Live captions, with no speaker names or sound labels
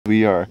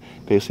we are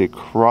basically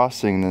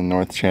crossing the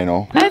North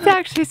Channel. That's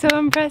actually so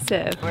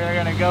impressive. We are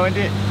gonna go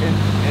into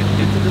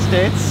the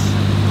States.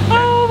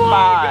 Oh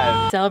my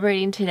God.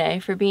 Celebrating today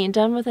for being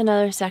done with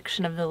another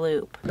section of the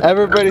loop.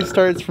 Everybody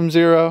starts from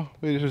zero.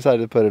 We just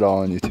decided to put it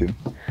all on YouTube.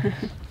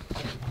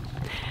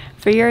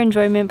 For your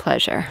enjoyment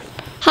pleasure.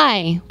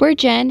 Hi, we're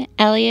Jen,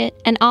 Elliot,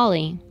 and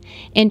Ollie.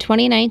 In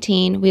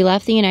 2019, we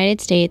left the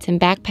United States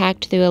and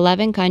backpacked through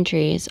 11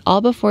 countries,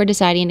 all before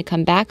deciding to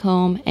come back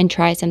home and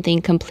try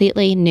something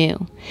completely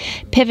new,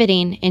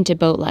 pivoting into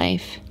boat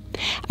life.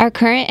 Our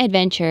current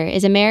adventure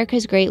is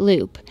America's Great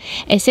Loop,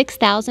 a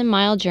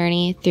 6,000-mile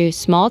journey through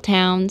small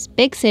towns,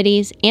 big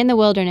cities, and the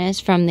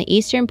wilderness from the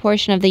eastern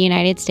portion of the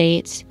United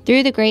States,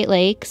 through the Great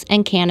Lakes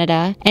and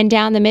Canada, and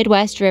down the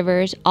Midwest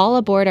rivers, all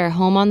aboard our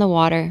home on the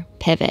water,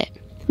 Pivot.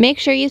 Make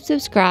sure you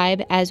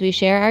subscribe as we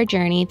share our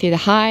journey through the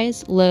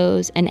highs,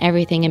 lows, and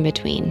everything in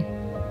between.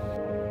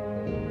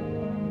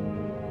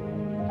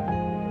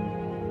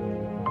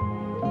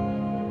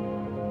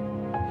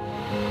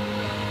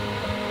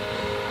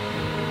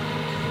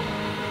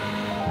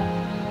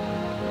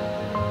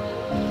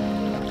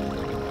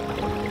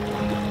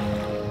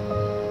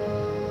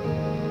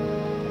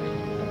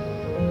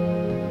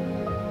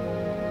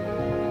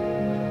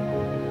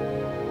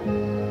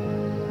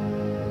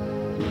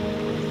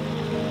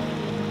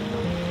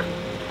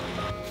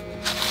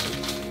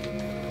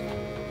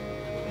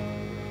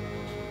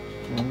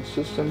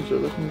 Systems are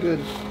looking good.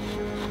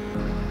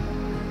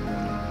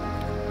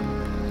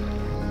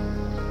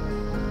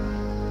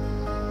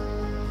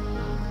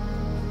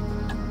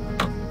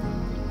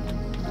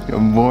 Good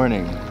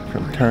morning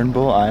from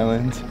Turnbull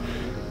Island,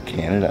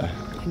 Canada.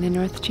 In the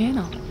North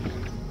Channel.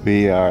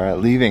 We are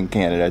leaving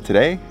Canada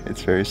today.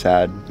 It's very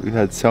sad. We've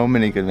had so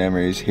many good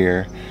memories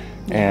here,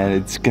 and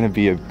it's gonna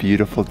be a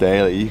beautiful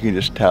day. Like, you can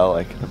just tell,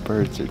 like, the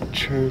birds are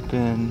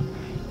chirping,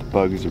 the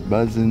bugs are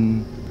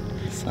buzzing,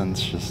 the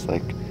sun's just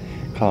like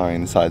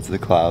coloring the sides of the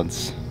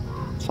clouds.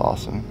 It's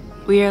awesome.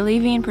 We are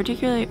leaving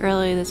particularly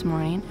early this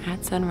morning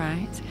at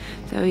sunrise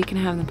so we can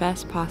have the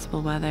best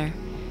possible weather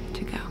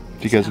to go.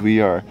 Because we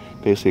are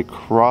basically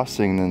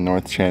crossing the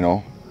North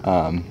Channel.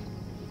 And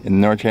the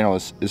North Channel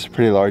is a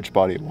pretty large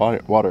body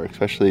of water,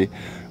 especially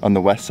on the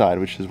west side,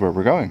 which is where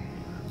we're going.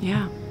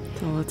 Yeah,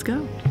 so let's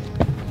go.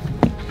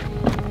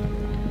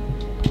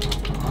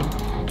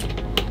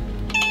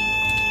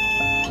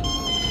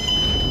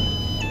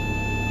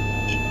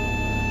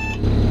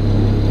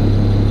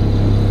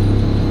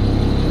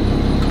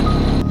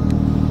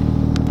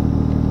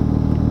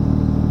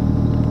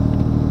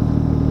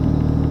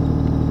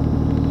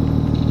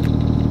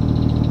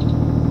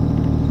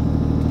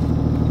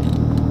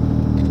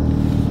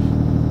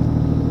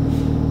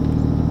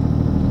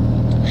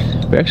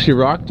 We actually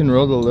rocked and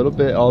rolled a little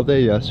bit all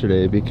day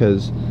yesterday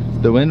because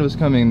the wind was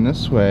coming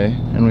this way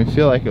and we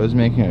feel like it was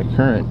making a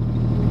current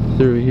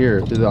through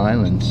here, through the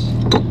islands.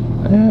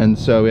 And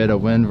so we had a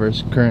wind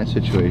versus current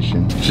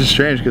situation. Which is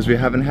strange because we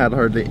haven't had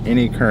hardly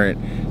any current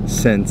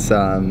since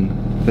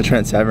the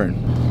Trent Severn.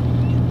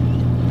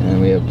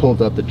 And we have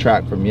pulled up the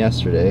track from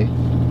yesterday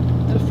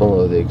to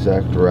follow the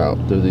exact route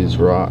through these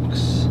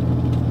rocks.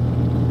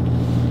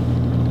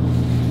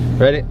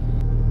 Ready?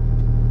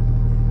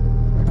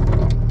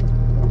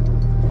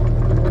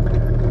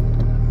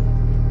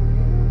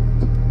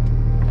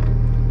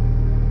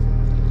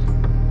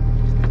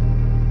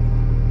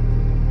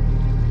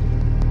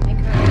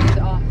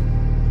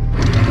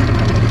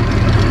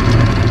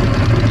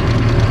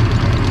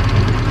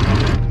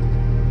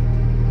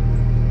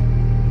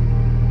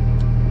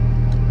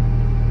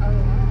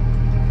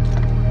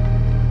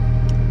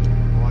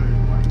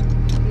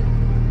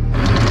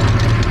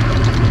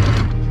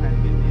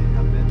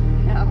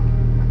 Yeah.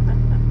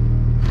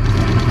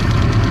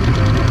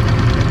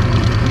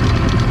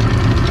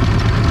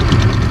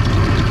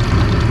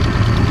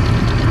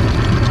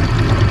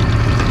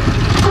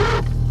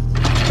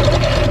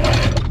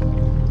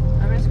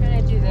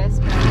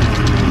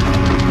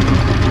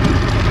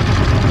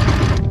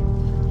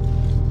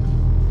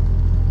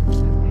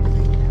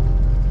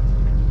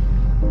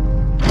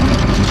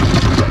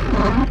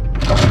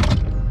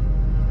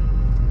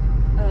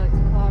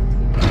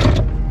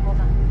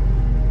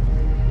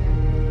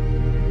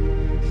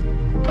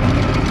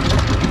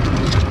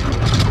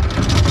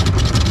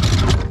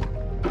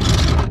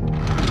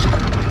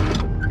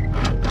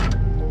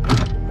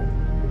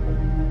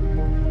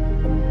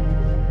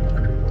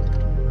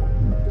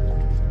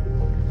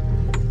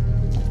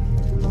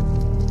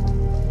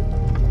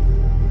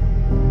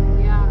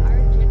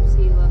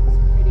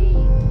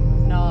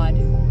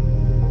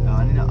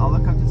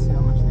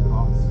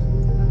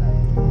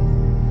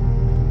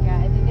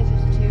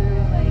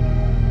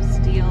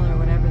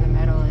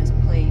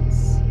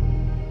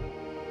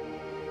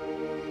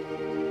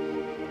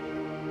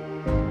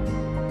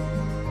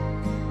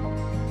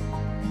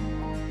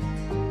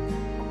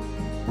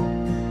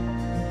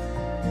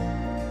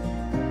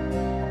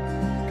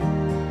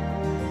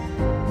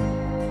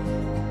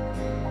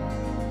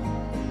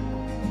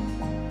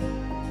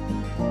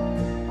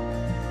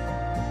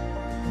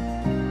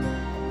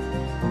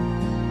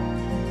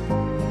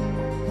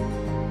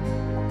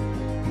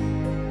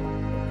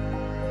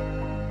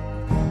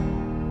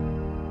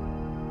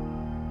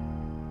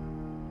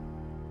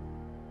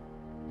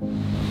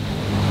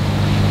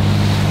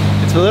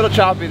 a little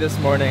choppy this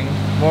morning,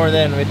 more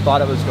than we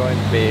thought it was going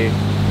to be.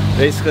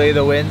 Basically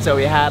the winds that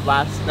we had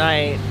last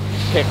night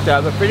picked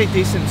up a pretty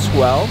decent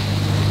swell,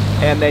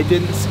 and they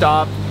didn't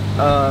stop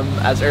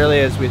as early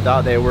as we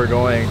thought they were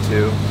going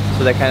to.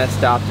 So they kind of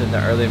stopped in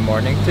the early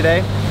morning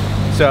today.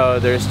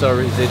 So there's still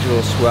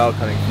residual swell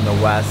coming from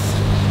the west.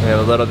 We have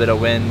a little bit of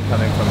wind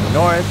coming from the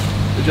north,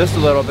 just a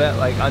little bit,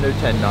 like under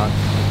 10 knots.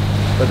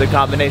 But the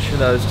combination of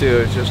those two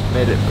has just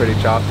made it pretty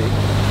choppy.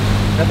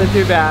 Nothing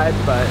too bad,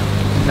 but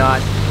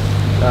not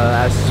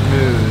as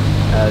smooth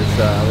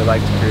as we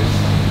like to cruise.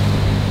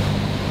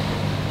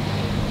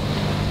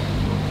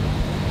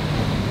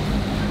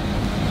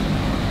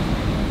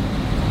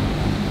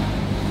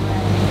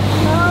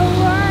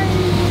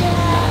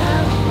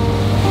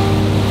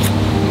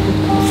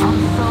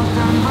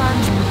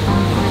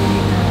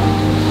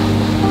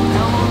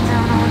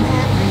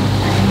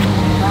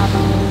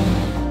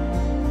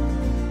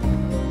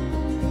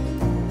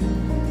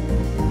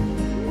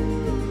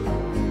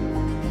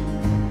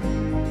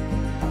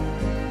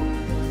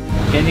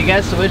 Can you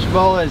guess which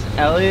bowl is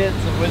Elliot's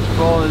and which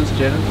bowl is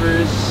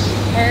Jennifer's?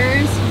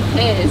 Hers,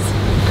 his.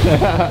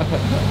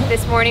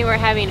 This morning we're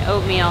having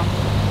oatmeal.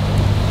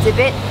 It's a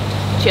bit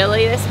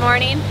chilly this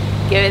morning,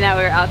 given that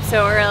we were up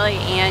so early,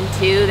 and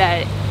too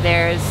that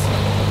there's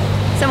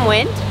some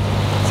wind.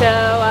 So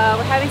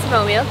we're having some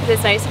oatmeal because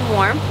it's nice and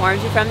warm.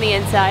 Warms you from the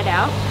inside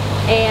out.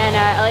 And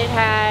Elliot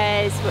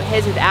has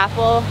his with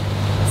apple,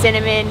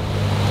 cinnamon,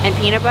 and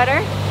peanut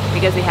butter,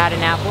 because we had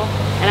an apple.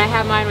 And I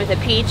have mine with a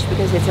peach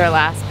because it's our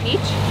last peach.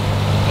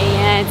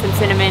 And some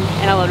cinnamon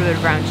and a little bit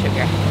of brown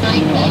sugar.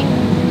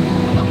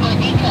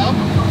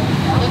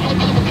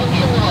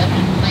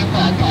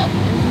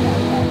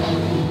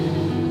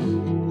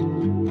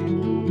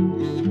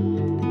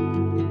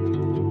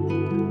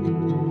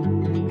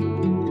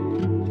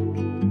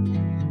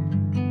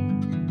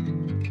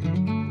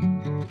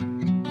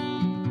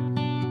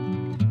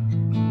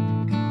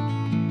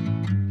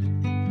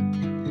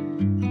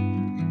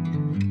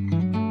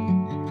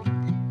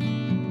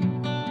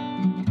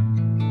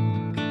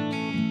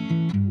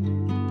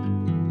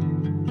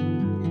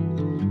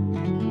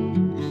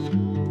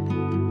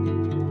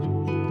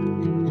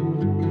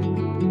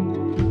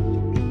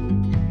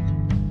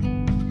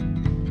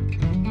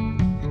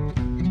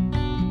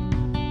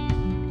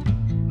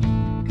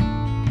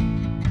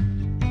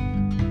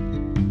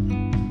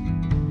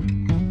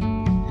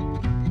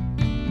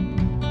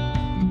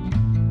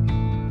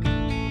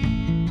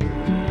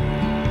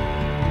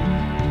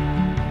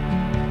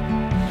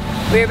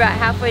 We're about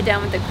halfway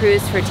done with the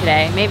cruise for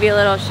today, maybe a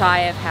little shy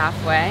of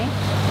halfway.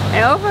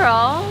 And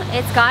overall,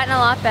 it's gotten a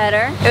lot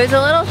better. It was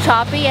a little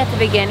choppy at the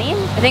beginning.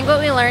 I think what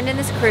we learned in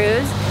this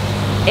cruise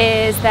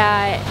is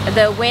that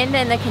the wind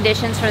and the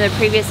conditions from the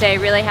previous day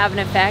really have an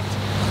effect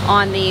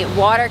on the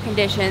water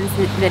conditions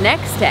the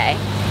next day.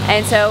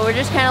 And so we're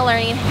just kind of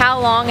learning how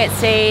long it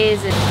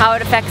stays and how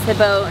it affects the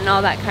boat and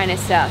all that kind of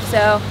stuff.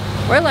 So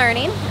we're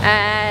learning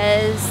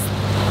as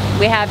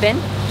we have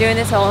been doing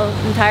this whole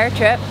entire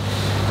trip.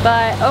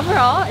 But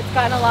overall, it's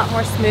gotten a lot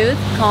more smooth,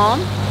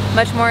 calm,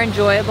 much more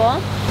enjoyable.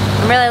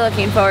 I'm really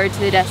looking forward to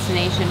the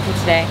destination for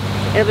today.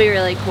 It'll be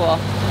really cool.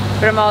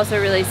 But I'm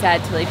also really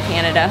sad to leave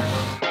Canada.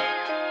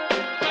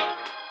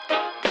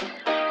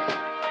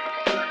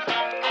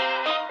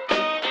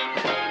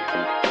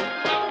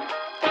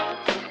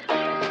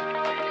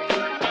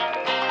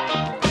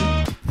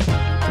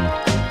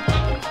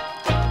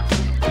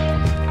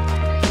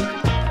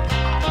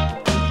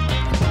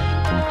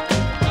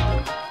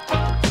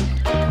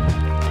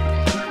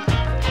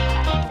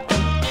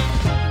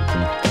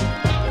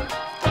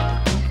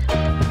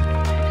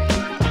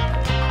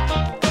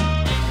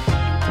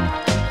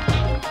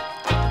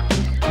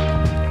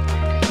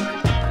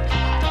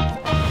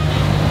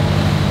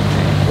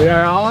 We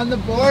are on the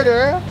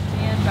border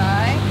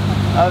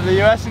of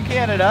the US and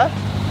Canada.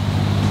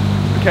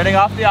 We're turning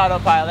off the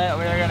autopilot.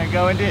 We are going to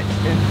go into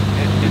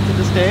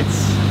the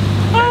States.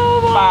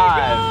 Oh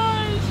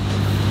my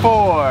 5,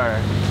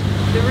 4,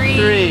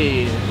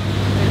 3.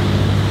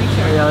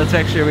 Yeah, let's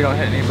make sure we don't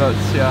hit any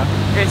boats. Yeah.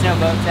 There's no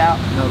boats out.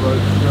 No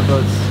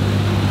boats.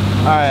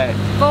 All right.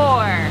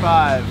 4,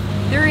 5,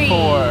 3,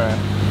 4,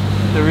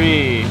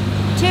 3,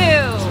 2.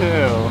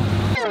 2.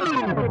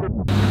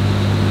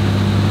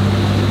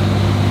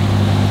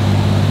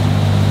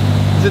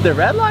 Is it the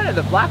red line or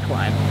the black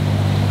line? I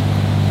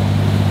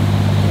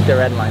think the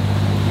red line.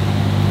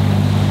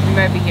 We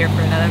might be here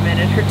for another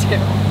minute or two.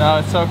 No,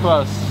 it's so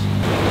close.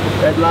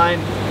 Red line,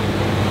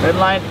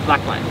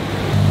 black line.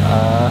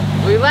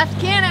 We left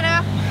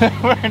Canada.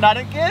 We're not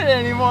in Canada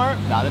anymore.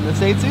 Not in the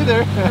States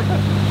either.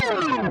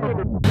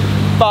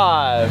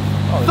 5,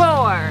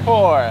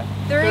 4,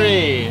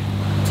 3,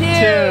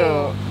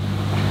 2,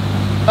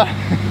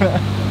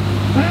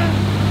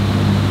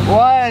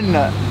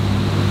 1.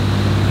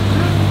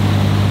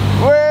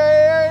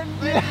 We're in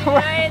the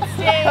United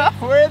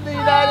States. We're in the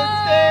United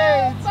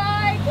States.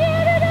 Bye,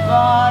 Canada.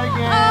 Bye,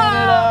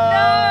 Canada.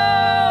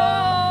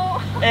 Oh,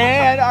 no.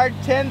 And our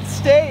 10th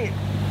state.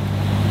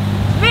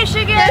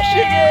 Michigan.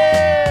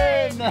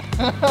 Michigan.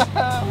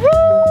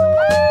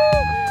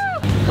 Woo!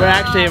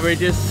 We're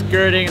just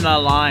skirting the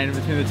line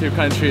between the two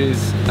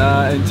countries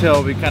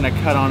until we kind of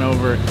cut on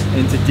over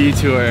into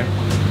Detour.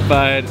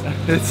 But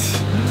it's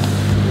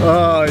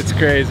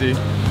crazy.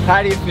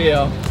 How do you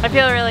feel? I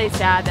feel really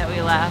sad that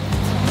we left.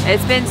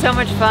 It's been so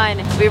much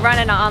fun. We run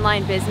an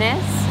online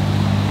business,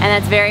 and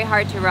that's very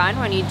hard to run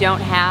when you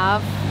don't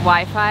have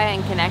Wi-Fi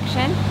and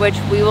connection, which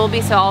we will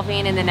be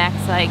solving in the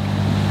next, like,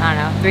 I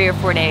don't know, 3 or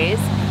 4 days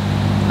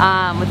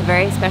with a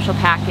very special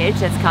package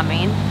that's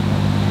coming.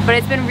 But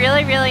it's been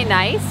really, really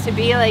nice to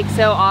be like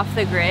so off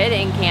the grid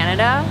in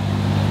Canada.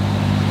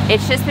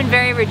 It's just been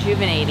very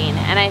rejuvenating,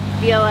 and I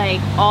feel like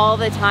all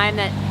the time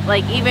that,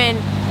 like, even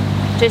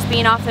just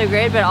being off the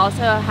grid, but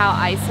also how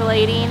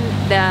isolating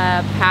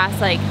the past,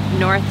 like,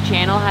 North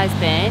Channel has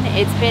been.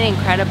 It's been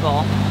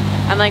incredible.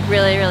 I'm like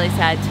really, really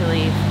sad to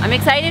leave. I'm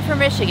excited for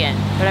Michigan,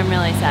 but I'm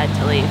really sad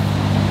to leave.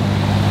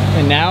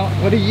 And now,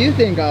 what do you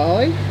think,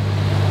 Ollie?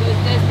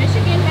 Does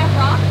Michigan have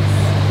rocks?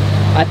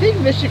 I think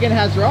Michigan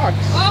has rocks.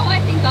 Oh,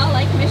 I think I'll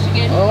like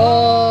Michigan.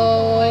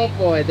 Oh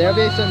boy, there'll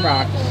be some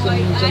rocks,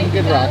 some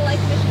good rocks. I like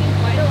Michigan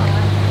quite a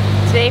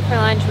lot. Today for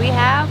lunch we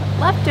have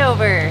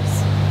leftovers.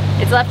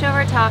 It's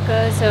leftover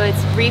tacos, so it's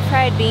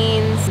refried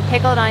beans,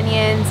 pickled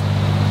onions,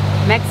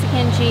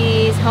 Mexican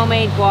cheese,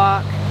 homemade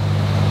guac,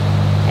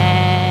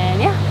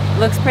 and yeah,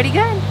 looks pretty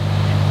good.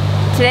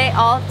 Today,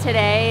 all of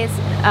today's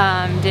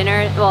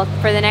dinner, well,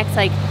 for the next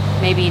like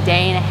maybe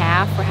day and a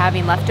half, we're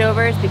having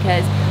leftovers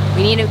because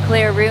we need to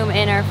clear room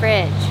in our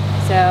fridge.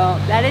 So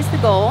that is the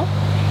goal,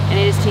 and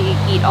it is to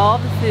eat all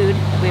the food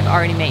we've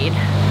already made.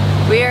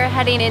 We are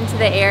heading into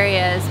the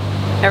areas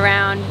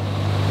around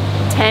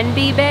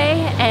Tenby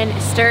Bay and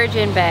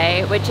Sturgeon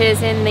Bay, which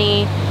is in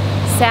the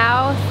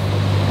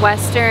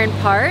southwestern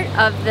part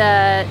of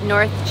the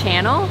North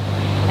Channel.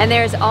 And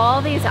there's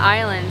all these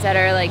islands that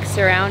are like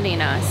surrounding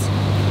us.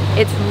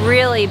 It's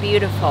really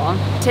beautiful.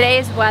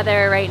 Today's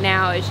weather right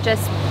now is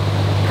just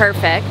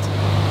perfect.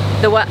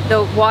 The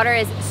water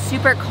is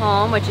super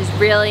calm, which is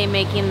really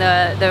making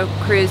the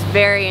cruise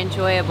very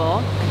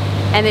enjoyable.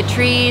 And the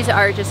trees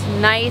are just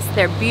nice,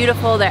 they're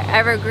beautiful, they're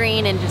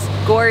evergreen and just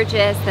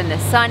gorgeous, and the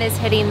sun is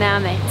hitting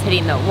them, it's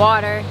hitting the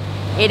water.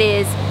 It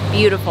is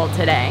beautiful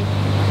today.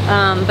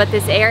 But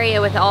this area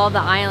with all the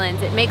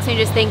islands, it makes me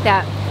just think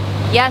that,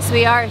 yes,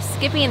 we are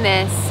skipping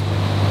this,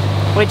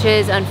 which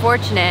is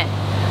unfortunate,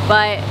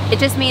 but it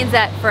just means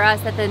that for us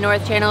that the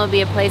North Channel would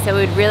be a place that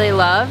we would really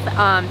love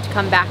to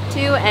come back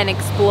to and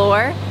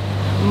explore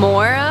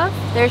more of.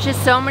 There's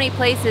just so many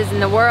places in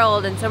the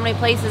world and so many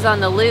places on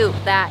the loop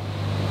that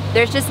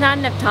there's just not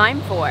enough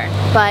time for.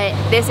 But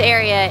this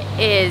area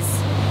is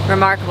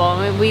remarkable.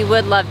 I mean, we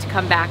would love to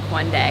come back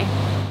one day.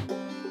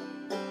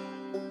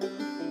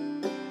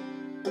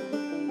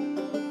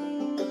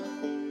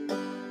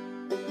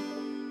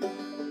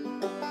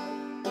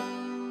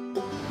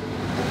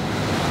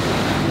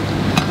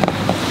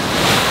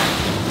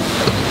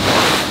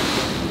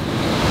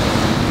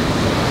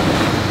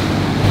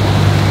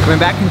 Coming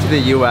back into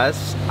the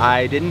US,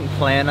 I didn't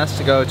plan us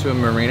to go to a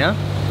marina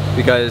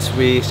because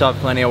we still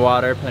have plenty of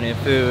water, plenty of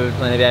food,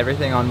 plenty of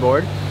everything on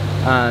board.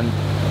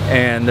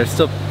 And there's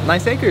still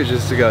nice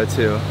anchorages to go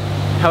to.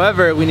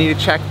 However, we need to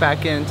check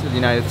back into the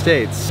United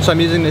States. So I'm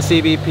using the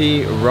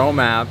CBP Roam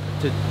app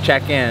to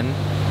check in,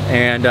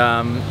 and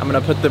I'm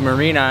gonna put the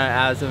marina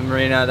as a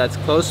marina that's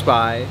close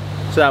by,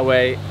 so that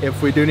way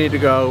if we do need to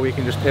go, we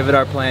can just pivot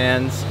our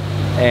plans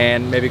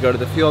and maybe go to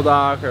the fuel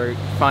dock or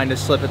find a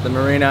slip at the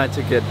marina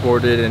to get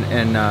boarded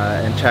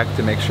and check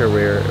to make sure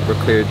we're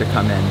cleared to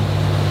come in.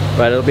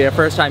 But it'll be our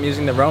first time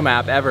using the Roam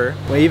app ever.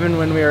 Well, even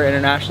when we were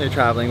internationally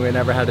traveling, we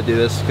never had to do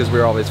this because we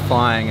were always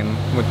flying and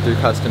went through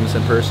customs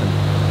in person.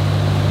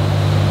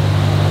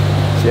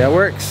 See how it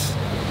works.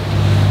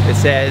 It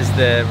says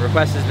the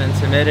request has been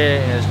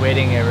submitted and is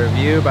waiting a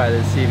review by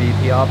the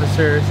CBP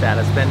officer,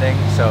 status pending.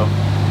 So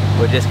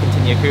we'll just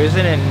continue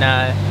cruising,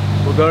 and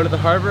we'll go to the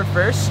harbor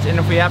first, and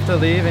if we have to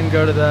leave and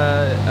go to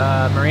the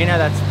marina,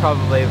 that's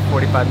probably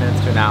 45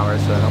 minutes to an hour,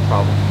 so no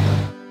problem.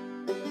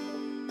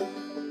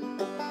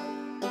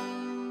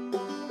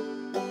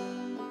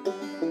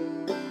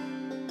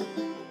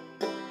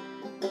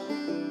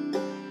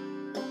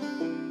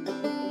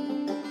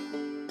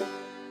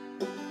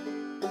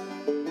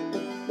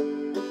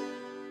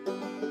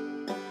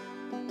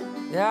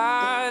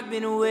 I've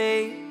been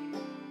away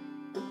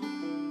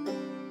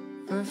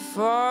for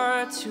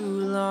far too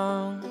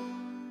long.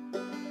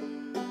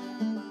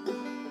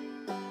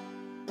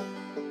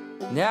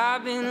 And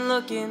I've been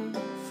looking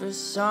for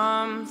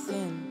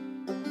something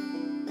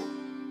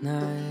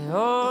I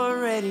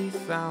already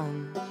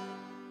found.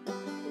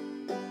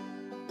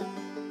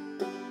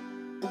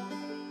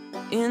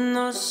 In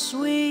those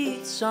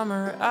sweet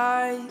summer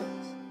eyes,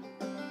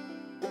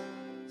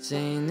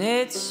 saying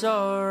it's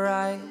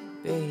alright,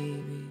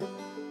 baby.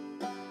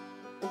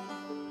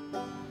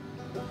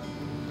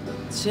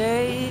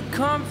 Take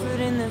comfort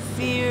in the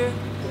fear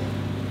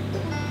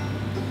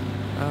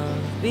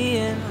of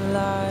being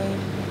alive.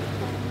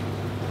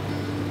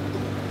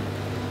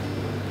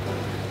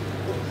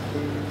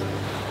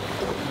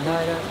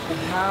 Light up the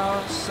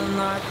house,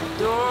 unlock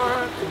the door.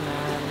 Come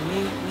out and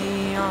meet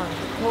me on the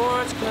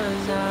porch,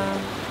 'cause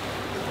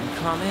I'm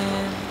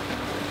coming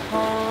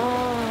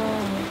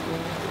home.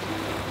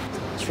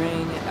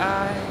 Train your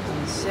eyes on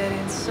the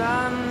setting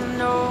sun.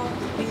 No,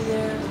 be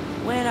there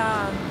when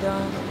I'm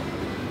done.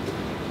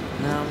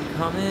 Now I'm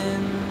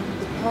coming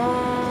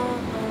home.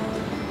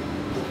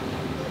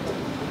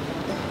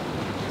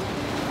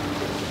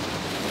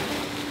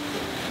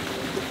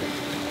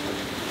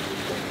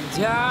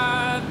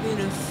 I've been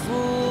a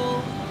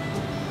fool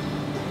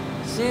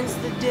since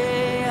the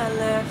day I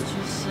left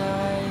your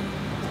side.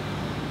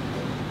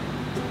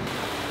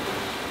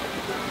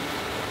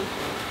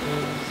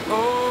 Cause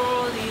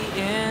all the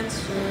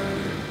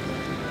answers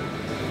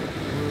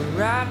were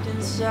wrapped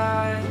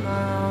inside my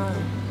arms.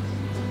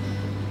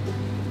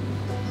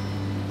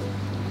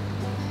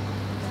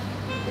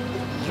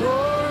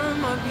 You're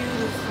my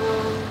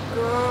beautiful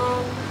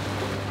girl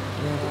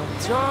that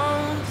I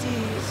don't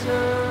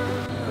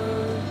deserve.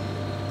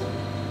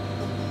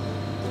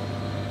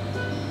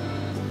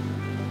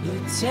 You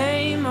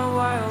tame my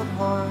wild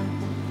heart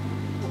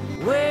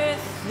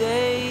with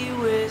a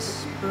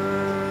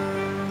whisper.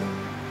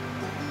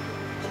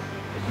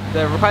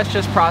 The request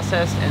just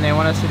processed and they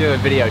want us to do a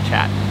video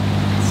chat.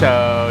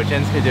 So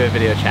Jen's gonna do a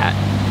video chat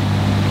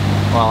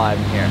while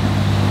I'm here.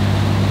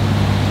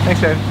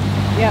 Thanks, babe.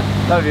 Yep.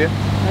 Love you.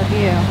 Love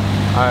you.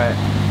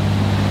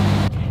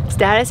 Alright.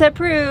 Status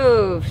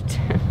approved.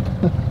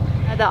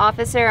 The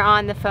officer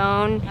on the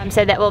phone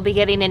said that we'll be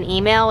getting an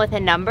email with a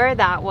number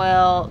that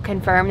will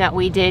confirm that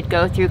we did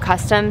go through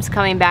customs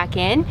coming back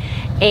in,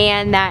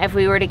 and that if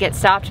we were to get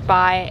stopped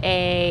by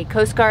a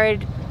Coast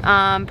Guard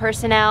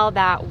personnel,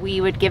 that we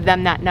would give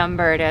them that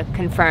number to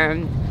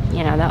confirm,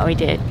 you know, that we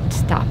did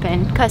stop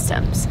in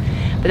customs.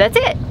 But that's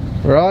it.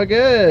 We're all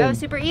good. That was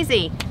super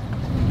easy.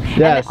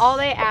 Yes. And all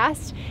they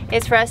asked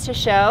is for us to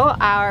show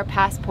our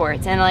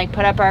passports and like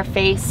put up our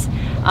face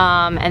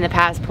and the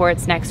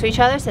passports next to each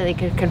other so they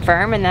could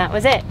confirm, and that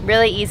was it.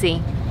 Really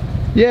easy.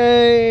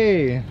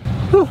 Yay!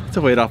 Whew, it's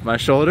a weight off my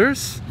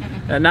shoulders.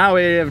 And now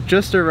we have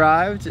just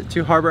arrived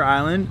to Harbor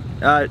Island.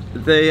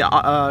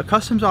 The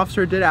customs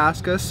officer did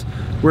ask us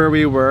where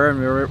we were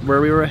and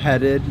where we were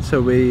headed,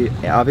 so we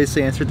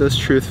obviously answered those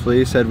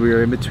truthfully. Said we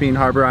were in between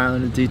Harbor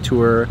Island and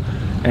Detour,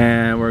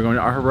 and we're going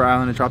to Harbor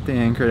Island to drop the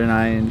anchor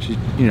tonight, and she,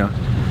 you know,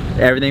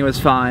 everything was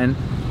fine.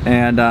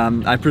 And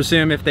I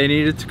presume if they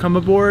needed to come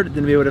aboard,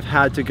 then we would have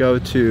had to go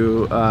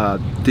to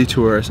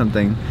Detour or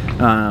something.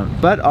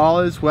 But all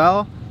is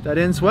well that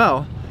ends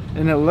well.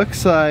 And it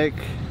looks like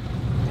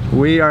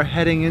we are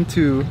heading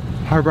into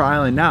Harbor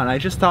Island now. And I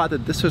just thought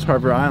that this was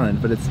Harbor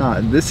Island, but it's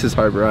not. This is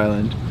Harbor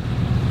Island.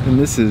 And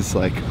this is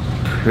like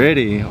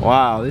pretty.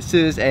 Wow, this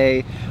is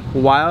a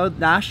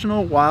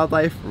national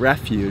wildlife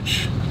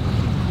refuge.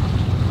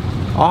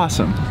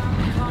 Awesome.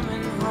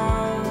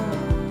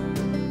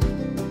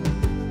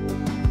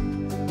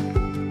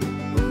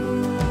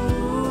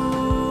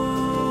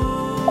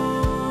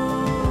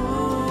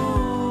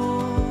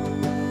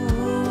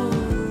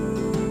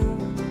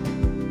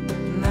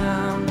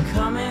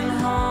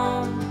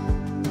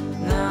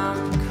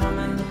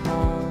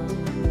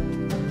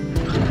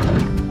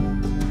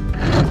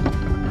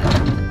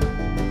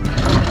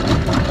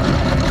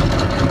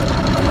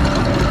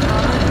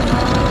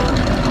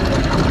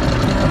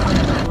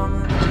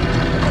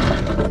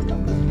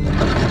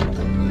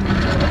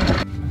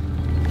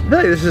 I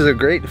feel like this is a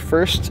great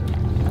first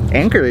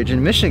anchorage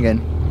in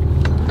Michigan.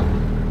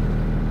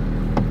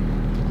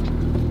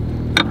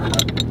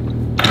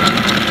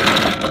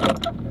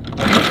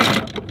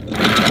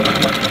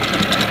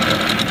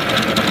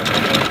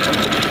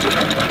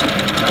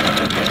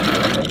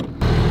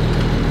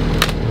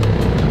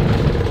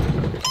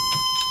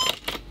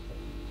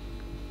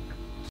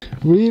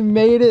 We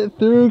made it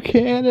through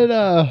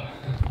Canada.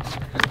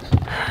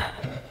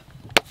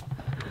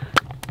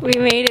 We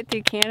made it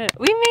through Canada.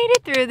 We made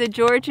it through the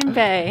Georgian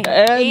Bay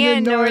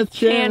and the North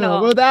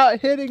Channel without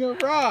hitting a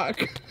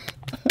rock.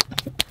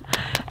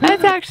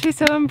 That's actually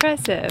so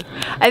impressive.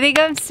 I think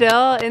I'm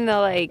still in the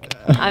like,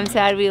 I'm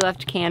sad we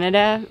left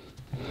Canada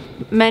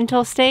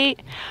mental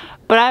state,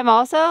 but I'm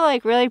also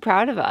like really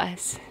proud of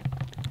us.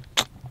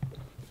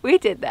 We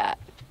did that.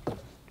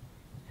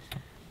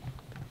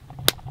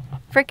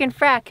 Frickin'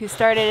 frack who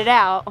started it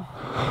out.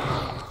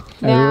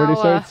 Everybody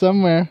started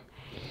somewhere.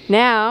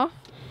 Now,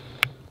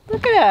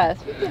 look at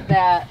us, we did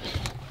that.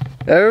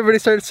 Everybody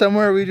started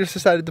somewhere, we just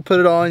decided to put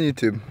it all on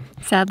YouTube.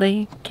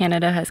 Sadly,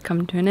 Canada has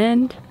come to an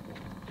end.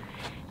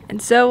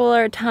 And so will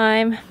our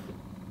time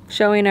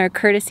showing our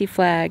courtesy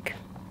flag.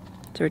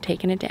 So we're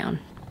taking it down.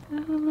 Oh,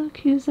 look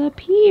who's up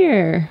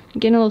here.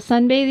 Getting a little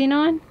sunbathing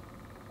on.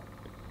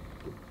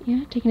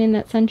 Yeah, taking in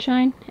that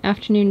sunshine.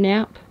 Afternoon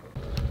nap.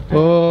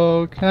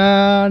 Oh,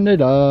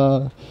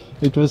 Canada,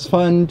 it was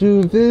fun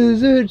to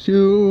visit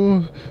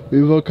you.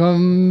 We will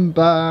come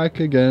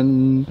back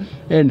again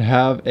and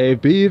have a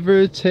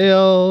beaver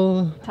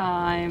tail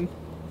Time.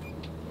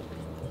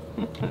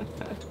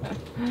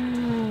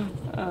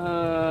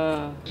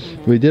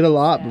 We did a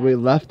lot, but we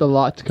left a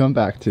lot to come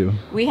back to.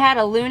 We had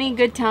a loony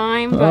good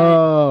time, but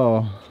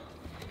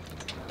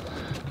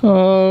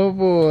Oh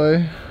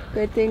boy.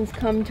 good things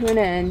come to an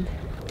end.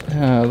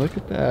 Yeah, look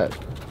at that.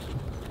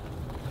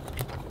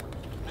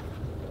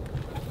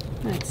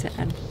 That's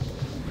sad.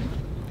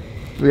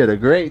 We had a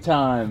great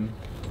time.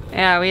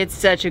 Yeah, we had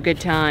such a good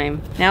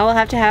time. Now we'll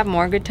have to have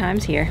more good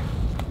times here.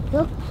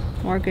 Yep.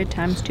 More good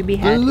times to be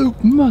The had.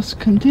 loop must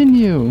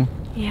continue.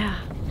 Yeah.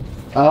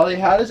 Ollie,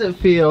 how does it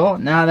feel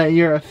now that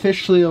you're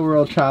officially a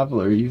world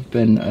traveler? You've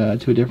been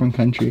to a different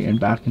country and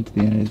back into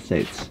the United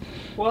States.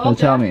 Well, So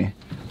tell me,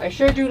 I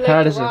sure do like how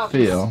the does it rocks.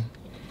 feel?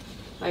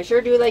 I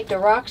sure do like the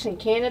rocks in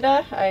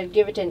Canada. I'd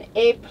give it an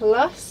A+.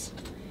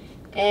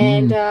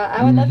 And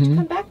I would love to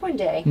come back one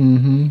day.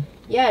 Mm-hmm.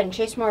 Yeah, and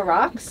chase more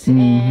rocks. Mhm.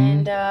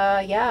 And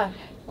yeah.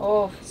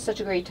 Oh,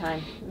 such a great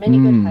time. Many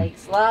good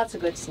hikes. Lots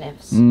of good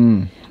sniffs.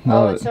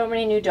 Oh, and so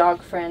many new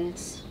dog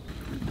friends.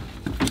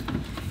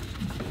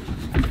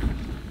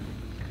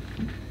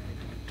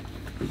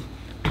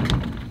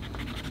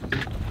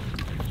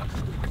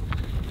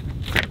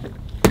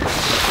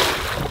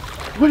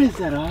 What is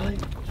that, Ollie?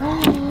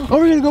 Oh,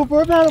 we're gonna go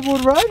for a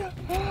paddleboard ride?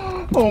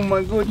 Oh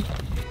my goodness.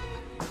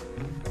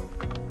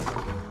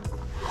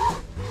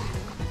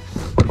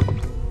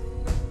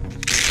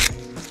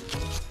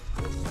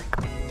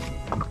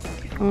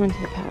 Onto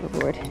the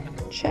paddleboard.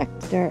 Check,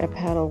 start a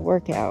paddle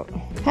workout.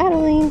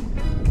 Paddling.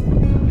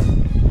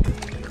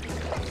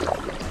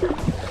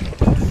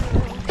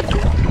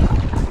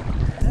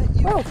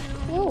 Whoa,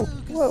 whoa,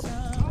 whoa.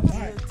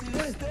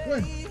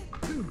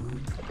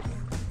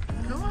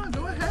 Come on,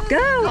 go ahead.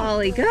 Go,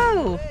 Ollie,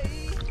 go.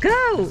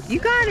 Go, you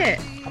got it.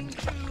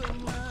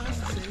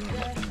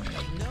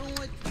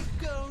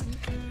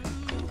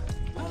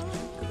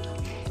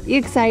 You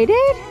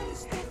excited?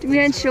 To be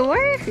on shore?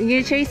 Are you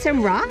gonna chase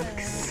some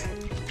rocks?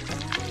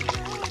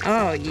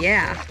 Oh,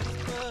 yeah.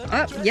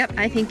 Oh, yep,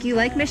 I think you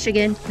like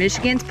Michigan.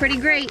 Michigan's pretty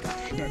great.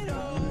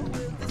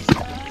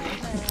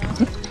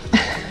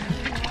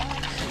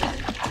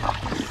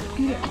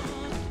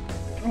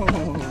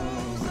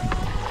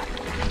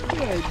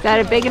 Is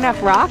that a big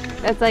enough rock?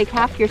 That's like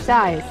half your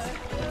size.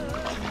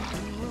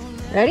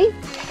 Ready?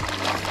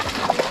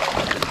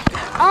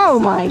 Oh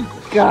my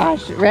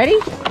gosh, ready?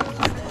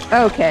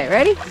 Okay,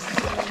 ready?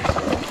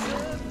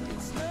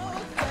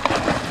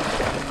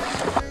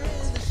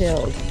 It's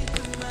filled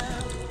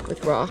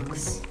with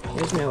rocks.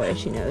 There's no way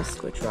she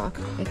knows which rock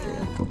I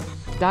threw.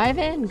 Dive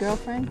in,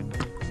 girlfriend.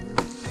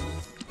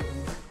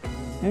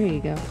 There you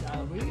go.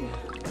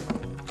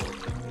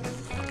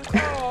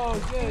 Oh,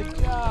 good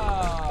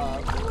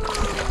job.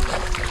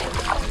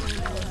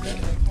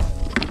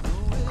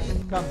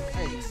 Come,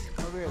 hey,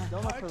 over here.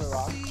 Don't look for the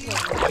rock.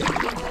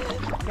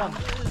 Come.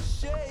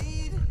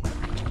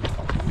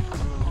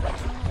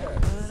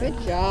 Good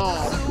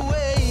job.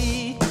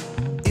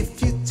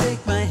 If you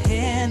take my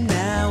hand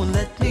now,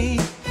 let me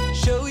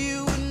show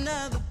you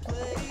another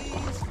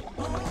place.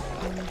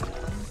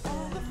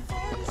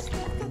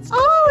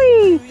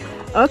 Ollie!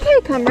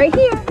 Okay, come right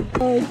here.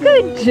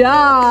 Good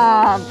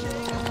job.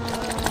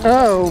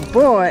 Oh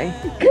boy.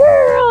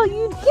 Girl,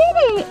 you did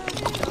it.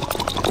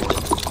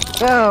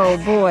 Oh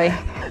boy.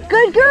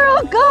 Good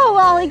girl, go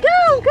Ollie,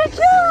 go. Good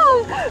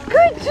job.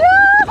 Good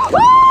job.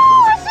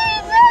 Oh, she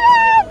did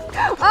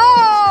it.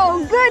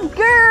 Oh, good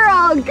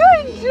girl.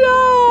 Good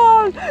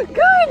job.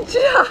 Good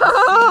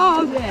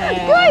job.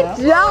 Yeah.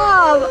 Good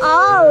job,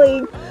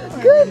 Ollie.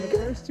 Good. The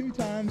first 2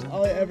 times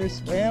Ollie ever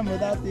swam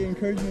without the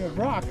encouragement of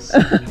rocks.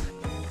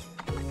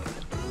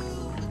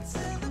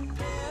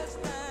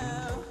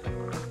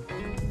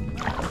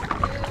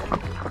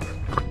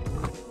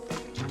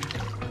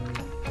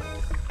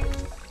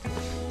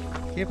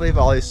 Can't believe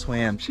Ollie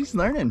swam. She's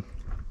learning.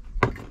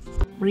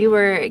 We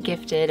were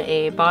gifted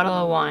a bottle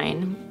of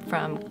wine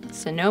from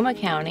Sonoma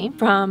County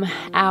from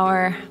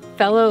our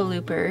fellow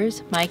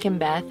loopers, Mike and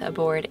Beth,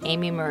 aboard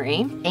Amy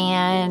Murray.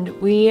 And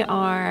we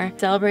are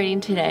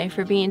celebrating today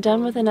for being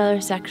done with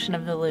another section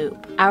of the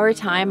loop. Our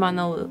time on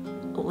the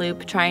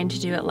loop trying to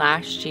do it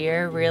last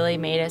year really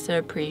made us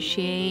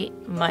appreciate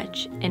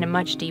in a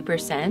much deeper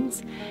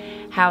sense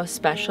how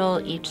special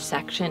each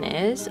section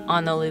is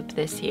on the loop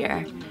this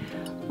year.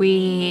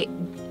 We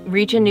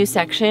reach a new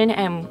section,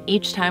 and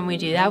each time we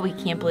do that, we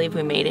can't believe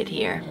we made it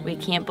here. We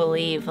can't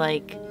believe,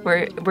 like,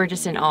 we're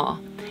just in awe.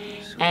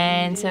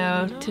 And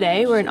so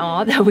today we're in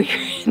awe that we're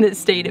in the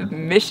state of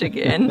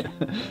Michigan.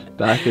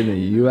 Back in the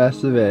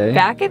US of A.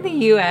 Back in the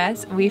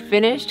US, we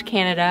finished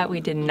Canada. We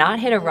did not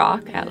hit a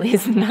rock, at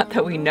least not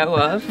that we know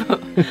of.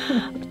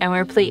 And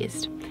we're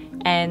pleased.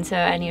 And so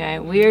anyway,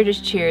 we are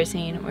just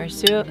cheersing. We're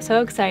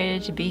so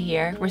excited to be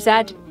here. We're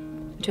sad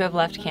to have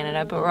left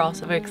Canada, but we're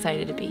also very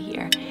excited to be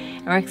here.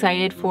 And we're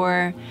excited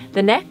for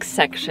the next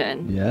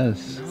section.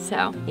 Yes.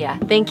 So yeah,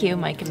 thank you,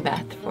 Mike and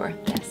Beth, for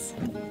this.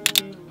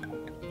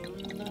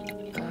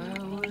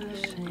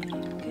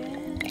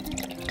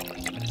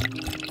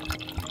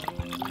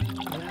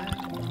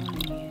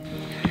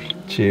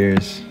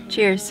 Cheers.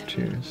 Cheers.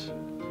 Cheers.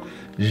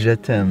 Je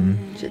t'aime.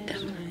 Je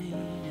t'aime.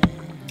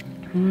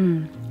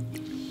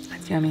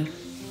 That's yummy.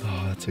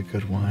 Oh, that's a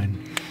good wine.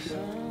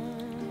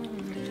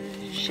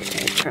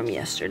 Shithead from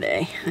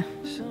yesterday.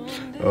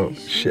 Oh,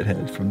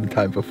 shithead from the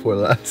time before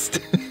last.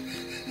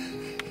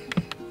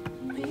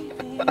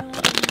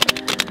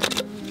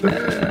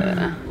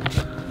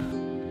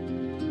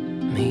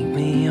 Meet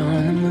me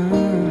on the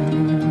moon.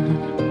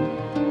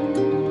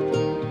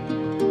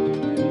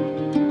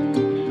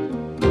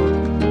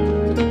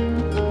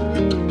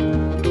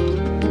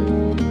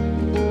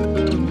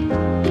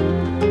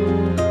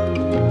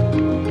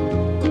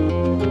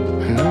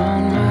 And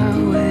on my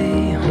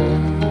way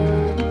home,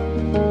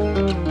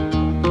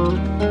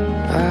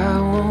 I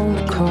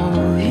won't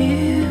call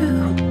you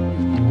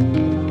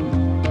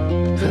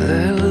for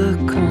that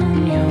look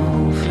on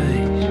your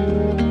face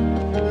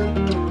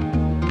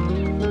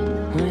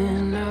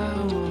when I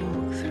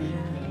walk through.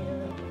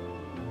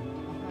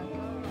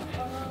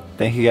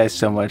 Thank you guys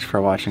so much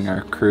for watching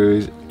our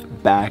cruise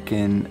back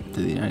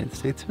into the United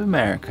States of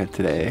America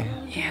today.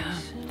 Yeah.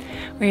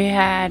 We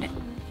had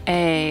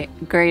a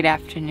great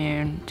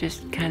afternoon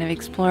just kind of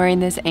exploring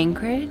this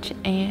Anchorage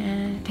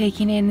and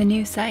taking in the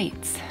new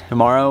sights.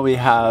 Tomorrow we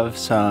have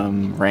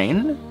some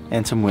rain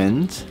and some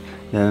winds.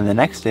 Then the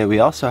next day we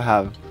also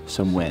have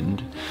some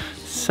wind.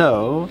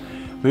 So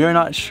we are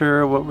not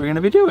sure what we're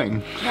gonna be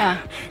doing.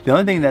 Yeah. The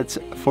only thing that's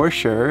for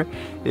sure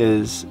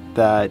is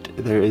that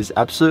there is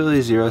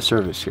absolutely zero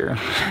service here.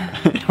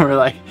 We're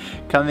like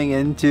coming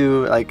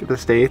into like the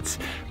States,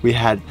 we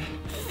had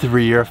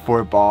 3 or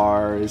 4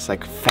 bars,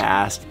 like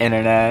fast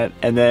internet,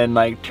 and then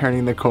like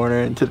turning the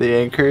corner into the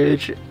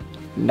Anchorage,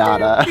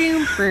 nada.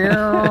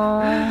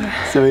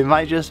 So we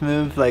might just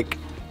move like,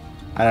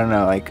 I don't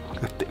know, like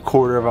a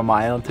quarter of a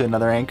mile to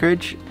another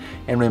Anchorage,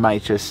 and we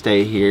might just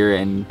stay here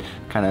and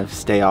kind of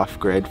stay off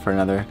grid for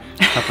another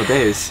couple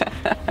days,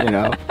 you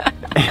know.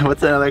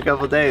 What's another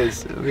couple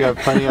days? We got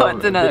plenty of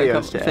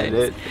videos to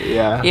edit.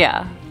 Yeah.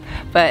 Yeah.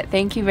 But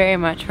thank you very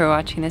much for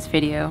watching this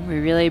video. We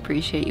really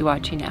appreciate you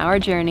watching our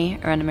journey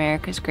around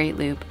America's Great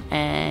Loop,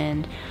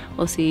 and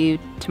we'll see you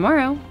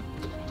tomorrow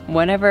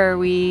whenever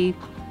we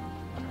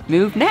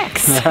move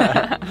next.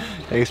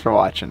 Thanks for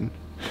watching.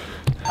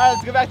 Alright,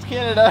 let's go back to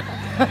Canada.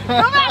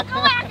 Go back,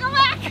 go back, go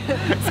back!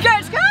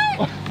 Skirt,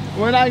 skirt!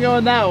 We're not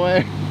going that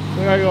way.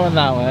 We're not going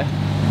that way.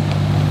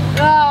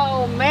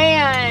 Oh,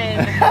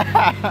 man!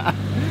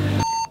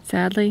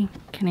 Sadly,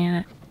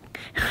 Canada.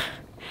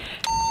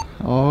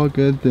 All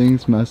good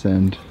things must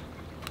end.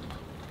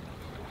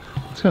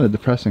 It's kind of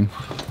depressing.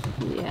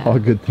 Yeah. All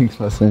good things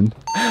must end.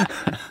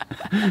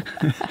 Did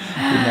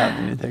not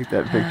mean to take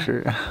that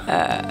picture.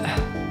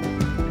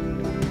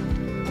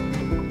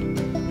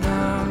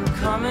 Now I'm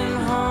coming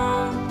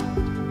home.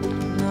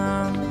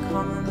 Now I'm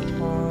coming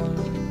home.